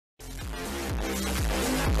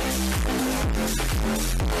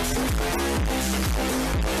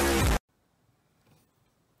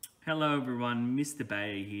Hello everyone, Mr.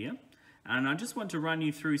 Bayer here, and I just want to run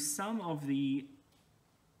you through some of the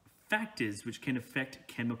factors which can affect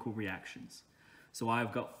chemical reactions. So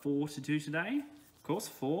I've got 4 to do today. Of course,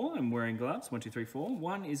 4, I'm wearing gloves, 1, 2, 3, 4.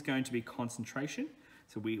 1 is going to be concentration.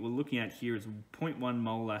 So we're looking at here is 0.1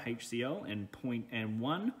 molar HCl and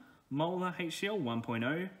 1 molar HCl,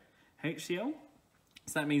 1.0 HCl.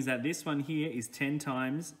 So that means that this one here is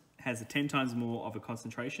has a 10 times more of a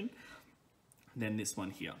concentration than this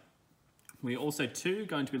one here. We're also 2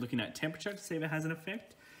 going to be looking at temperature to see if it has an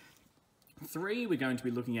effect. 3, we're going to be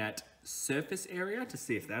looking at surface area to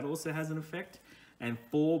see if that also has an effect. And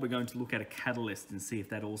 4, we're going to look at a catalyst and see if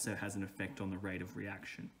that also has an effect on the rate of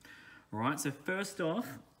reaction. All right, so first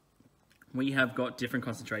off, we have got different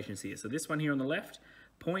concentrations here. So this one here on the left,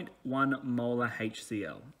 0.1 molar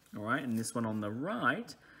HCl. All right, and this one on the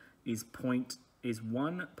right is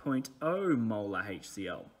 1.0 molar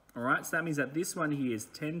HCl. All right, so that means that this one here is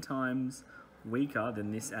 10 times weaker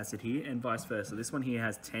than this acid here, and vice versa. This one here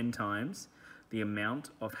has 10 times the amount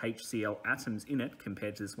of HCl atoms in it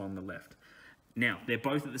compared to this one on the left. Now, they're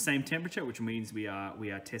both at the same temperature, which means we are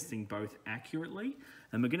testing both accurately,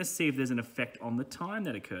 and we're going to see if there's an effect on the time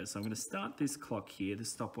that occurs. So I'm going to start this clock here, the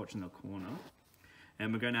stopwatch in the corner,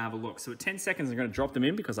 and we're going to have a look. So at 10 seconds, I'm going to drop them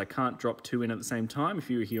in because I can't drop 2 in at the same time. If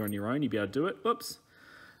you were here on your own, you'd be able to do it. Oops.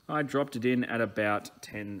 I dropped it in at about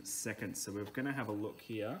 10 seconds. So we're going to have a look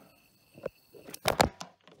here.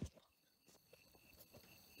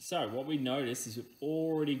 So what we notice is we've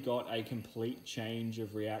already got a complete change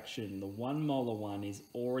of reaction. The 1 molar one is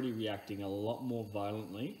already reacting a lot more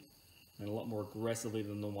violently and a lot more aggressively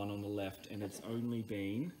than the one on the left, and it's only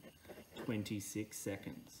been 26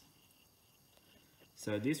 seconds.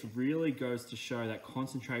 So this really goes to show that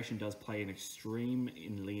concentration does play an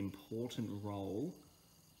extremely important role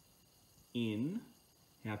in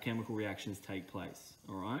how chemical reactions take place,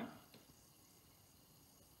 all right?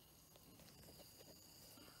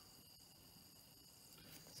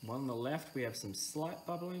 So one on the left, we have some slight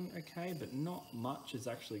bubbling, okay, but not much is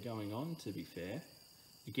actually going on, to be fair.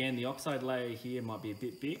 Again, the oxide layer here might be a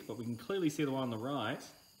bit big, but we can clearly see the one on the right.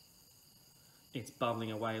 It's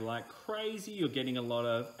bubbling away like crazy. You're getting a lot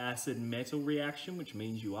of acid-metal reaction, which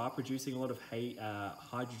means you are producing a lot of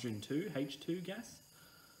hydrogen 2, H2 gas,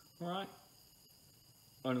 all right?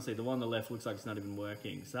 Honestly, the one on the left looks like it's not even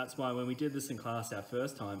working. So that's why when we did this in class our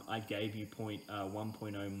first time, I gave you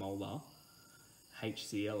 1.0 molar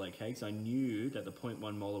HCl, okay? So I knew that the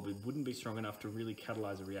 0.1 molar wouldn't be strong enough to really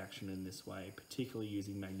catalyze a reaction in this way, particularly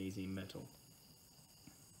using magnesium metal.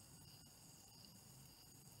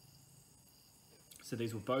 So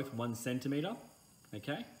these were both 1 centimeter,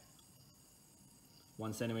 okay?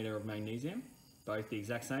 1 centimeter of magnesium, both the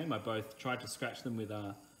exact same. I both tried to scratch them with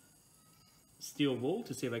steel wool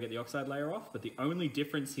to see if I get the oxide layer off, but the only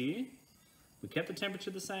difference here, we kept the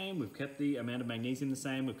temperature the same, we've kept the amount of magnesium the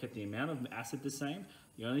same, we've kept the amount of acid the same.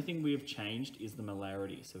 The only thing we have changed is the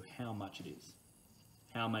molarity, so how much it is,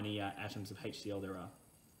 how many atoms of HCl there are.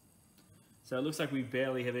 So it looks like we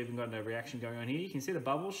barely have even got a reaction going on here. You can see the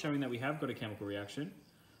bubbles showing that we have got a chemical reaction,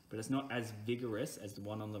 but it's not as vigorous as the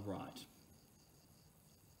one on the right.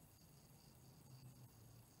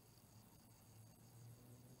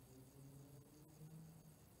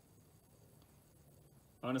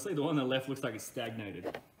 Honestly, the one on the left looks like it's stagnated.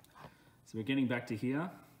 So we're getting back to here.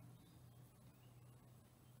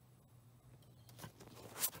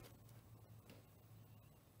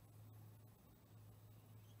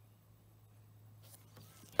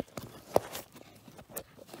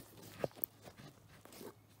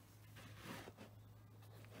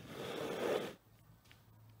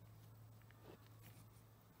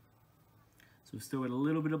 So we've still got a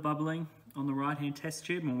little bit of bubbling on the right hand test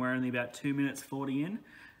tube, and we're only about 2 minutes 40 in,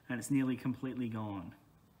 and it's nearly completely gone.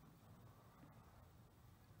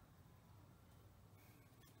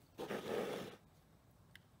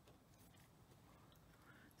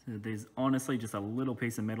 So there's honestly just a little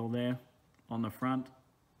piece of metal there on the front.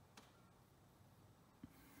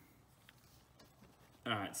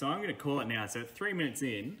 All right, so I'm going to call it now. So 3 minutes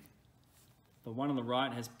in, the one on the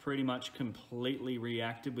right has pretty much completely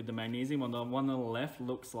reacted with the magnesium. On the one on the left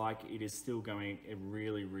looks like it is still going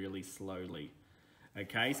really, really slowly.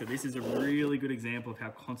 Okay, so this is a really good example of how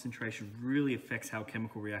concentration really affects how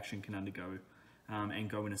chemical reaction can undergo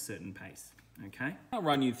and go in a certain pace. Okay, I'll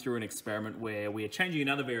run you through an experiment where we are changing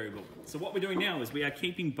another variable. So what we're doing now is we are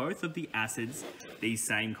keeping both of the acids the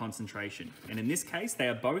same concentration. And in this case, they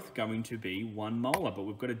are both going to be 1 molar, but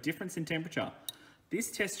we've got a difference in temperature. This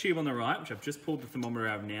test tube on the right, which I've just pulled the thermometer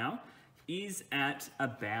out of now, is at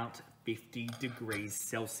about 50 degrees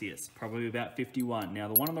Celsius, probably about 51. Now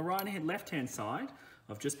the one on the left-hand side,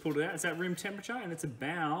 I've just pulled it out. It's at room temperature and it's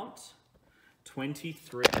about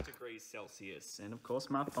 23 degrees Celsius. And of course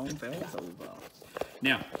my phone fell over.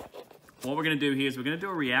 Now, what we're going to do here is we're going to do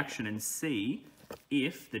a reaction and see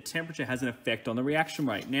if the temperature has an effect on the reaction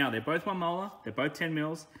rate. Now, they're both 1 molar, they're both 10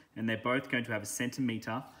 mils, and they're both going to have a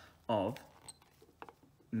centimetre of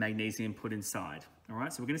magnesium put inside. All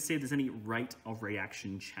right, so we're going to see if there's any rate of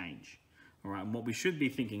reaction change. All right, and what we should be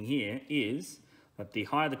thinking here is that the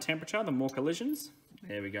higher the temperature, the more collisions.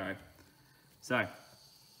 There we go. So,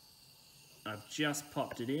 I've just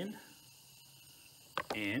popped it in,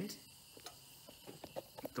 and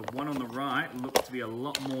the one on the right looks to be a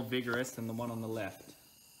lot more vigorous than the one on the left.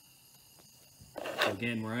 So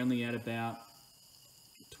again, we're only at about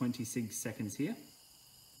 26 seconds here.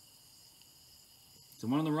 So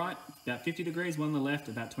one on the right, about 50 degrees, one on the left,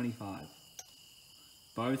 about 25.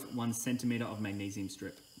 Both 1 centimetre of magnesium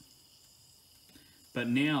strip. But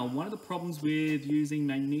now, one of the problems with using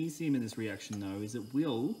magnesium in this reaction though is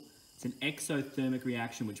it's an exothermic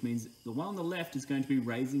reaction, which means the one on the left is going to be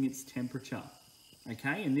raising its temperature.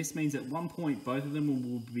 Okay, and this means at one point both of them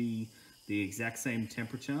will be the exact same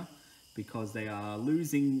temperature because they are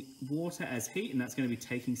losing water as heat, and that's going to be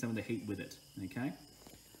taking some of the heat with it. Okay,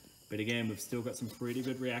 but again, we've still got some pretty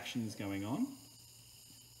good reactions going on.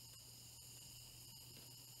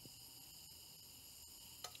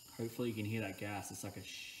 Hopefully you can hear that gas. It's like a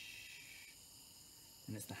shh,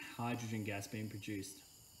 and it's the hydrogen gas being produced.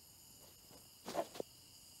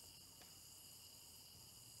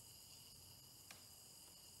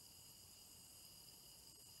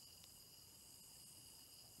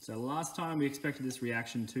 So last time we expected this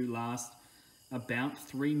reaction to last about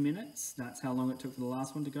 3 minutes. That's how long it took for the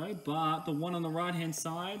last one to go. But the one on the right hand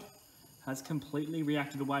side has completely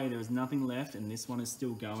reacted away. There is nothing left and this one is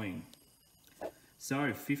still going.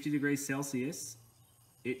 So 50 degrees Celsius,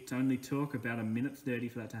 it only took about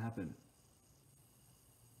 1:30 for that to happen.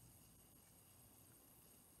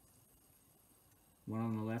 One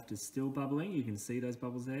on the left is still bubbling. You can see those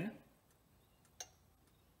bubbles there.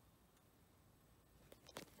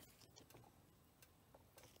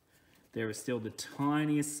 There is still the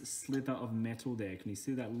tiniest slither of metal there. Can you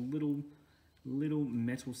see that little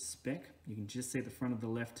metal speck? You can just see at the front of the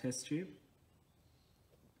left test tube.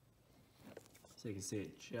 So you can see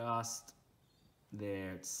it just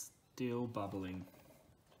there. It's still bubbling.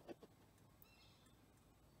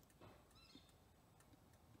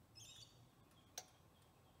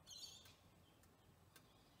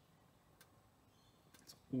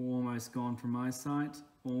 It's almost gone from my sight.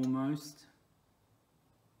 Almost.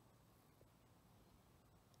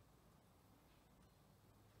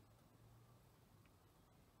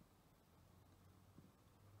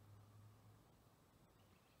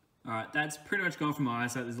 All right, that's pretty much gone from my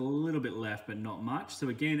eyesight. There's a little bit left, but not much. So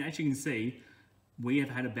again, as you can see, we have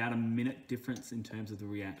had about a minute difference in terms of the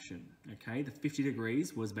reaction, okay? The 50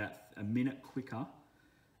 degrees was about a minute quicker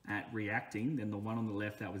at reacting than the one on the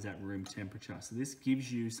left that was at room temperature. So this gives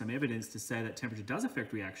you some evidence to say that temperature does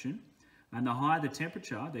affect reaction, and the higher the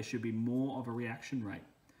temperature, there should be more of a reaction rate,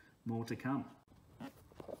 more to come.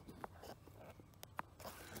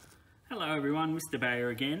 Hello everyone, Mr. Bayer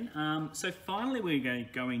again. So finally we're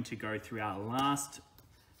going to go through our last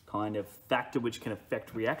kind of factor which can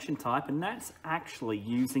affect reaction type, and that's actually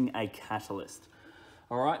using a catalyst.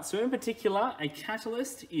 All right, so in particular, a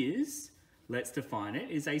catalyst is, let's define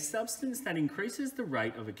it, is a substance that increases the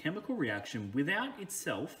rate of a chemical reaction without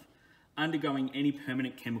itself undergoing any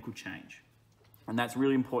permanent chemical change. And that's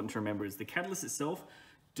really important to remember, is the catalyst itself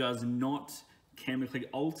does not chemically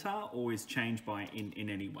alter or is changed by in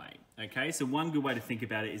any way. Okay, so one good way to think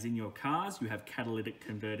about it is in your cars, you have catalytic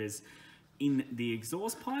converters in the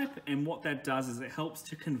exhaust pipe, and what that does is it helps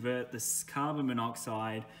to convert this carbon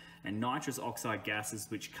monoxide and nitrous oxide gases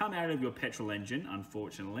which come out of your petrol engine,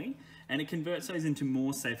 unfortunately, and it converts those into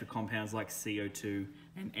more safer compounds like CO2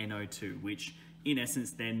 and NO2, which in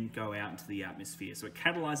essence then go out into the atmosphere. So it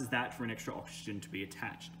catalyzes that for an extra oxygen to be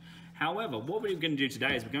attached. However, what we're going to do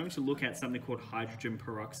today is we're going to look at something called hydrogen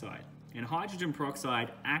peroxide. And hydrogen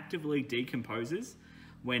peroxide actively decomposes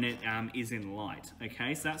when it is in light.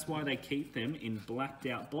 Okay, so that's why they keep them in blacked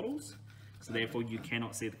out bottles. So therefore you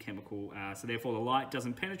cannot see the chemical. So therefore the light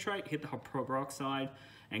doesn't penetrate, hit the peroxide,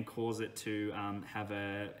 and cause it to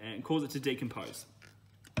decompose.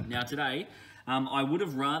 Now today, I would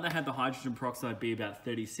have rather had the hydrogen peroxide be about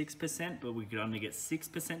 36%, but we could only get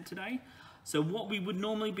 6% today. So what we would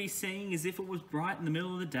normally be seeing is if it was bright in the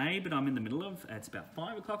middle of the day, but I'm in the middle of, it's about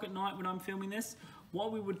 5 o'clock at night when I'm filming this,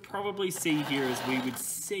 what we would probably see here is we would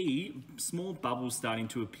see small bubbles starting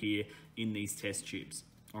to appear in these test tubes.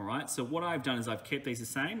 All right, so what I've done is I've kept these the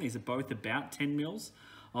same. These are both about 10 mils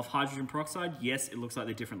of hydrogen peroxide. Yes, it looks like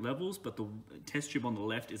they're different levels, but the test tube on the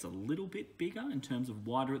left is a little bit bigger in terms of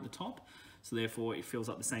wider at the top. So therefore it feels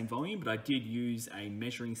like the same volume, but I did use a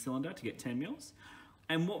measuring cylinder to get 10 mils.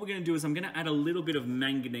 And what we're gonna do is I'm gonna add a little bit of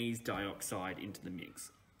manganese dioxide into the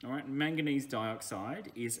mix. All right, manganese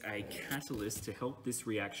dioxide is a catalyst to help this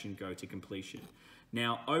reaction go to completion.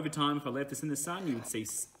 Now, over time, if I left this in the sun, you would see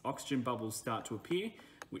oxygen bubbles start to appear,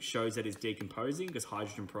 which shows that it's decomposing because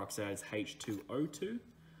hydrogen peroxide is H2O2,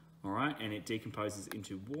 all right, and it decomposes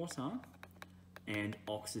into water and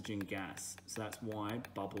oxygen gas. So that's why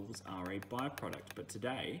bubbles are a byproduct. But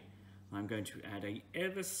today, I'm going to add a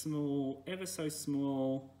ever so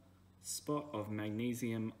small spot of manganese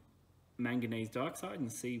dioxide and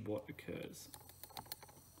see what occurs.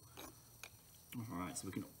 All right, so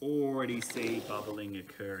we can already see bubbling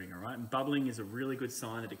occurring, all right? And bubbling is a really good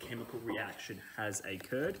sign that a chemical reaction has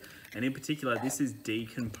occurred, and in particular, this is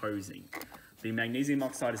decomposing. The magnesium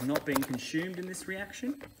oxide is not being consumed in this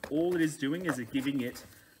reaction. All it is doing is giving it,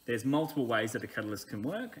 there's multiple ways that a catalyst can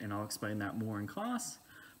work, and I'll explain that more in class.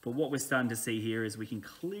 But what we're starting to see here is we can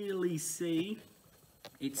clearly see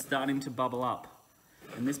it's starting to bubble up.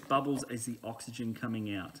 And this bubbles is the oxygen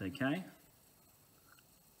coming out, okay?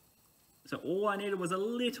 So all I needed was a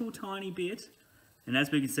little tiny bit, and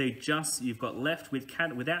as we can see, just you've got left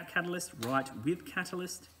without catalyst, right with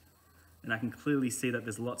catalyst, and I can clearly see that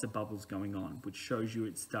there's lots of bubbles going on, which shows you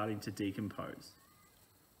it's starting to decompose.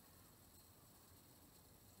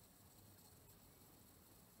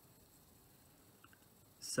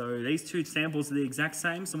 So these two samples are the exact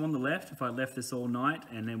same. So on the left, if I left this all night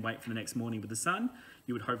and then wait for the next morning with the sun,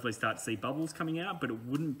 you would hopefully start to see bubbles coming out, but it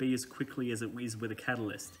wouldn't be as quickly as it is with a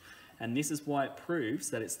catalyst. And this is why it proves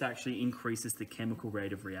that it actually increases the chemical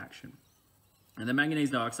rate of reaction. And the manganese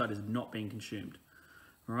dioxide is not being consumed.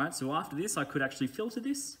 All right, so after this, I could actually filter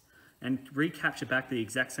this and recapture back the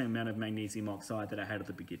exact same amount of magnesium oxide that I had at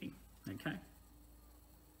the beginning, okay?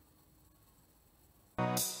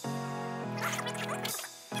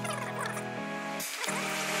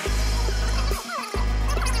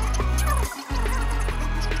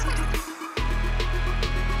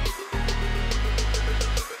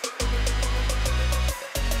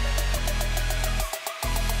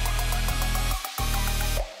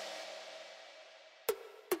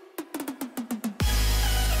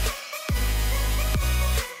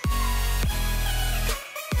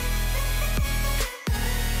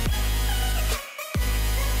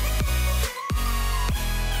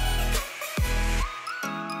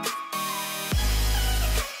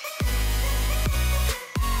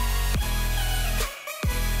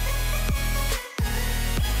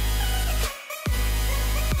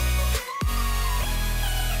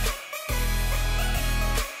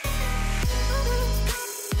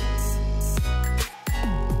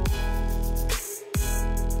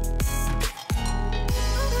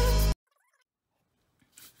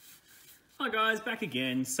 Hi guys, back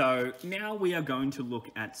again. So now we are going to look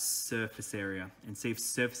at surface area and see if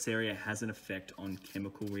surface area has an effect on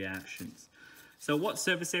chemical reactions. So what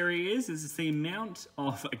surface area is the amount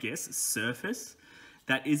of, surface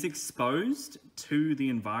that is exposed to the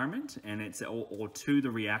environment and or to the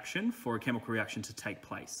reaction for a chemical reaction to take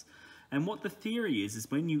place. And what the theory is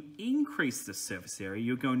when you increase the surface area,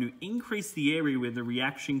 you're going to increase the area where the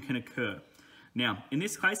reaction can occur. Now, in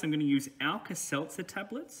this case, I'm going to use Alka-Seltzer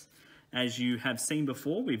tablets. As you have seen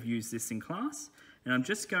before, we've used this in class, and I'm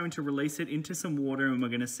just going to release it into some water and we're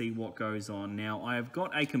going to see what goes on. Now, I have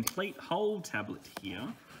got a complete whole tablet here,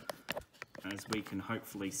 as we can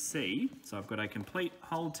hopefully see. So I've got a complete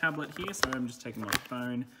whole tablet here, so I'm just taking my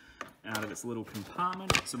phone out of its little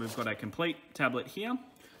compartment. So we've got a complete tablet here,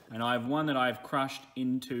 and I have one that I've crushed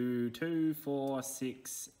into 2, 4,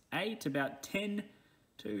 6, 8, about 10,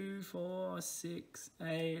 2, 4, 6,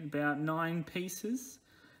 8, about 9 pieces.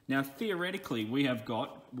 Now, theoretically, we have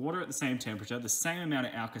got water at the same temperature, the same amount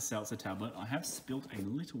of Alka-Seltzer tablet. I have spilt a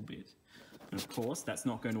little bit, and of course, that's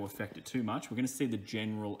not going to affect it too much. We're going to see the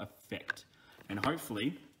general effect. And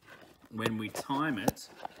hopefully, when we time it,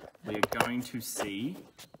 we're going to see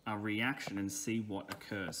a reaction and see what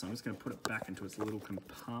occurs. So I'm just going to put it back into its little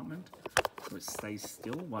compartment so it stays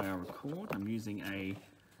still while I record. I'm using a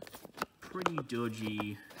pretty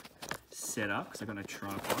dodgy setup because I've got a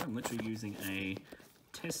tripod. I'm literally using a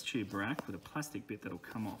test tube rack with a plastic bit that'll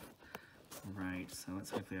come off. Right, so let's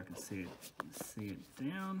hopefully I can see it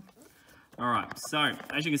down. All right, so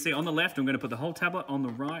as you can see on the left, I'm going to put the whole tablet. On the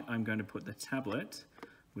right, I'm going to put the tablet,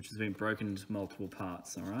 which has been broken into multiple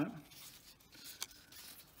parts, all right?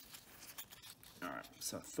 All right,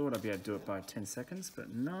 so I thought I'd be able to do it by 10 seconds,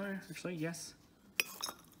 but no, actually, yes.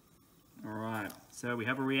 All right, so we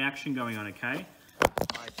have a reaction going on, okay?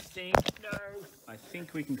 I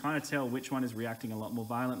think we can kind of tell which one is reacting a lot more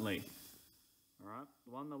violently. All right,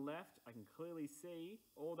 the one on the left, I can clearly see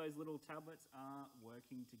all those little tablets are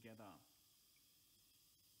working together.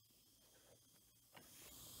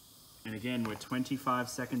 And again, we're 25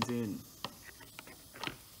 seconds in.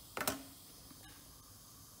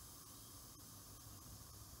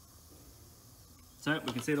 So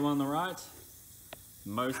we can see the one on the right,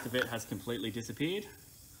 most of it has completely disappeared,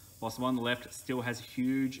 whilst the one on the left still has a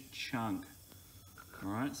huge chunk. All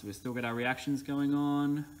right, so we've still got our reactions going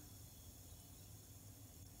on.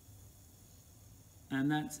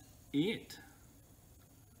 And that's it.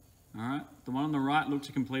 All right, the one on the right looked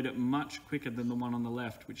to complete it much quicker than the one on the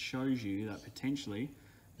left, which shows you that potentially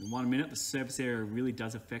in 1 minute, the surface area really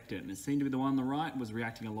does affect it. And it seemed to be the one on the right was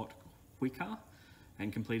reacting a lot quicker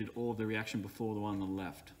and completed all of the reaction before the one on the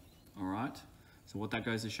left. All right, so what that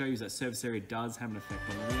goes to show you is that surface area does have an effect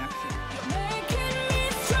on the reaction.